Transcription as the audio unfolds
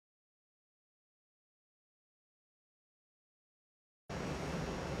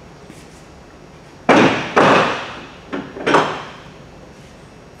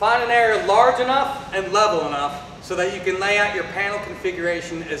Find an area large enough and level enough so that you can lay out your panel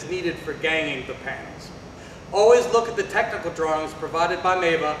configuration as needed for ganging the panels. Always look at the technical drawings provided by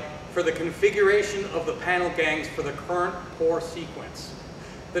MEVA for the configuration of the panel gangs for the current pour sequence.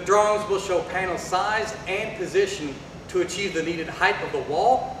 The drawings will show panel size and position to achieve the needed height of the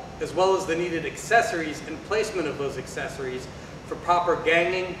wall, as well as the needed accessories and placement of those accessories for proper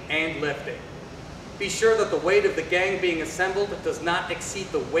ganging and lifting. Be sure that the weight of the gang being assembled does not exceed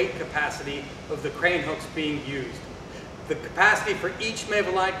the weight capacity of the crane hooks being used. The capacity for each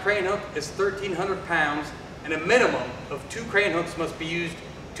MevaLite crane hook is 1,300 pounds, and a minimum of 2 crane hooks must be used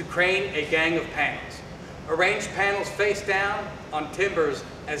to crane a gang of panels. Arrange panels face down on timbers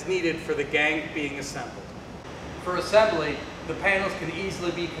as needed for the gang being assembled. For assembly, the panels can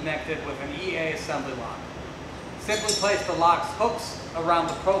easily be connected with an EA assembly lock. Simply place the lock's hooks around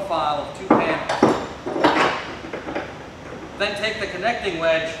the profile of 2 panels. Then take the connecting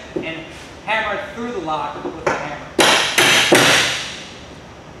wedge and hammer it through the lock with a hammer.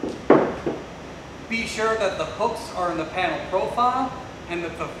 Be sure that the hooks are in the panel profile and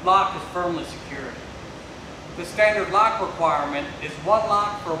that the lock is firmly secured. The standard lock requirement is 1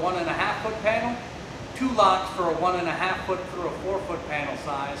 lock for a 1.5 foot panel, 2 locks for a 1.5 foot through a 4 foot panel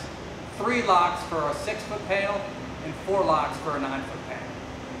size, 3 locks for a 6 foot panel, and 4 locks for a 9 foot panel.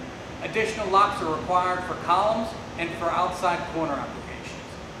 Additional locks are required for columns and for outside corner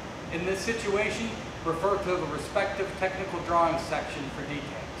applications. In this situation, refer to the respective technical drawing section for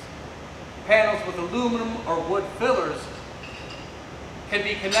details. Panels with aluminum or wood fillers can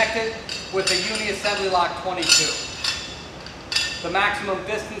be connected with a uni-assembly lock 22. The maximum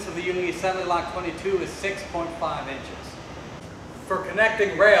distance of the uni-assembly lock 22 is 6.5 inches. For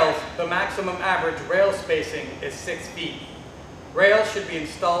connecting rails, the maximum average rail spacing is 6 feet. Rails should be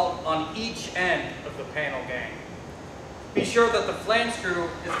installed on each end of the panel gang. Be sure that the flange screw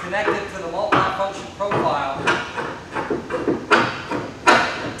is connected to the multifunction profile.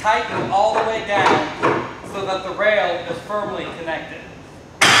 Tighten all the way down so that the rail is firmly connected.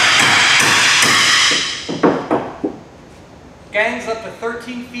 Gangs up to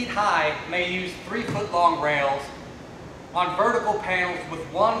 13 feet high may use 3 foot long rails on vertical panels with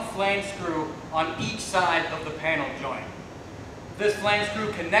 1 flange screw on each side of the panel joint. This flange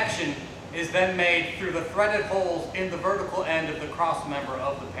screw connection is then made through the threaded holes in the vertical end of the cross member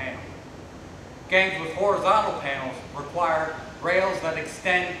of the panel. Gangs with horizontal panels require rails that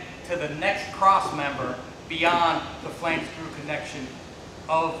extend to the next cross member beyond the flange screw connection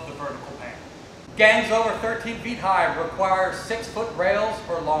of the vertical panel. Gangs over 13 feet high require 6 foot rails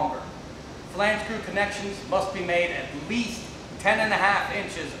or longer. Flange screw connections must be made at least 10.5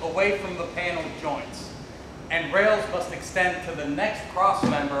 inches away from the panel joints, and rails must extend to the next cross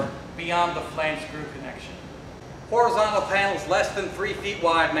member beyond the flange screw connection. Horizontal panels less than 3 feet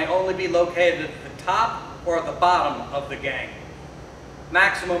wide may only be located at the top or at the bottom of the gang.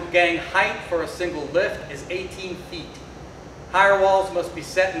 Maximum gang height for a single lift is 18 feet. Higher walls must be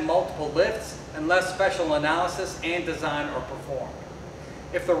set in multiple lifts unless special analysis and design are performed.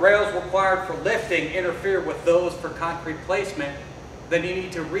 If the rails required for lifting interfere with those for concrete placement, then you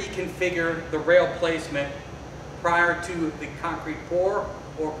need to reconfigure the rail placement prior to the concrete pour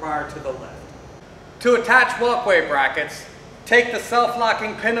or prior to the lift. To attach walkway brackets, take the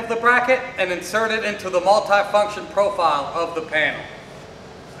self-locking pin of the bracket and insert it into the multi-function profile of the panel.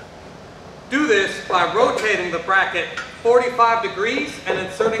 Do this by rotating the bracket 45 degrees and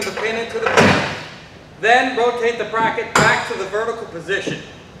inserting the pin into the panel. Then rotate the bracket back to the vertical position.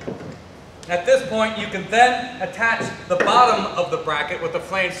 At this point, you can then attach the bottom of the bracket with the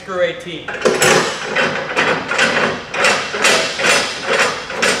flange screw 18.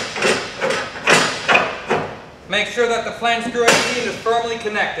 Make sure that the flange screw 18 is firmly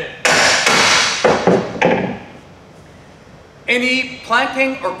connected. Any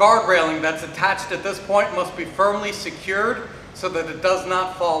planking or guard railing that's attached at this point must be firmly secured so that it does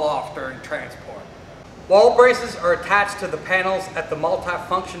not fall off during transport. Wall braces are attached to the panels at the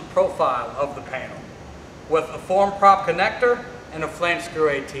multi-function profile of the panel with a form prop connector and a flange screw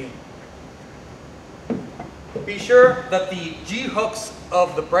 18. Be sure that the G-hooks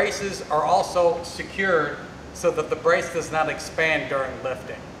of the braces are also secured so that the brace does not expand during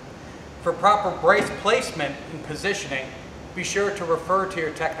lifting. For proper brace placement and positioning, be sure to refer to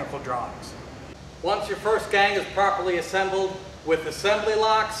your technical drawings. Once your first gang is properly assembled with assembly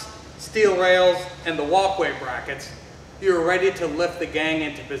locks, steel rails, and the walkway brackets, you are ready to lift the gang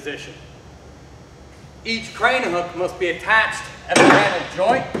into position. Each crane hook must be attached at a panel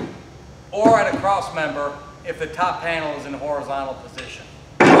joint or at a cross member if the top panel is in horizontal position.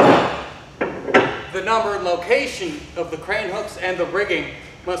 The number and location of the crane hooks and the rigging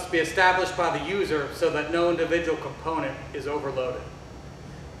must be established by the user so that no individual component is overloaded.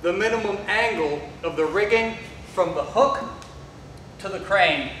 The minimum angle of the rigging from the hook to the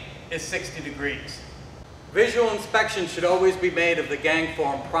crane is 60 degrees. Visual inspection should always be made of the gang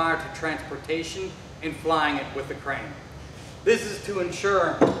form prior to transportation and flying it with the crane. This is to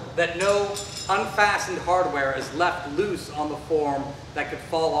ensure that no unfastened hardware is left loose on the form that could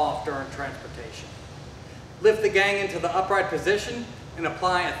fall off during transportation. Lift the gang into the upright position and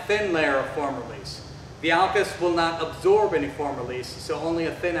apply a thin layer of form release. The Alcus will not absorb any form release, so only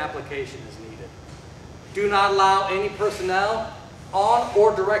a thin application is needed. Do not allow any personnel on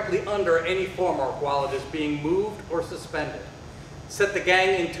or directly under any formwork while it is being moved or suspended. Set the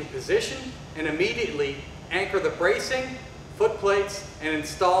gang into position and immediately anchor the bracing, foot plates, and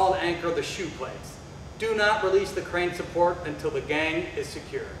install and anchor the shoe plates. Do not release the crane support until the gang is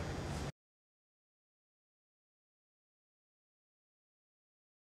secured.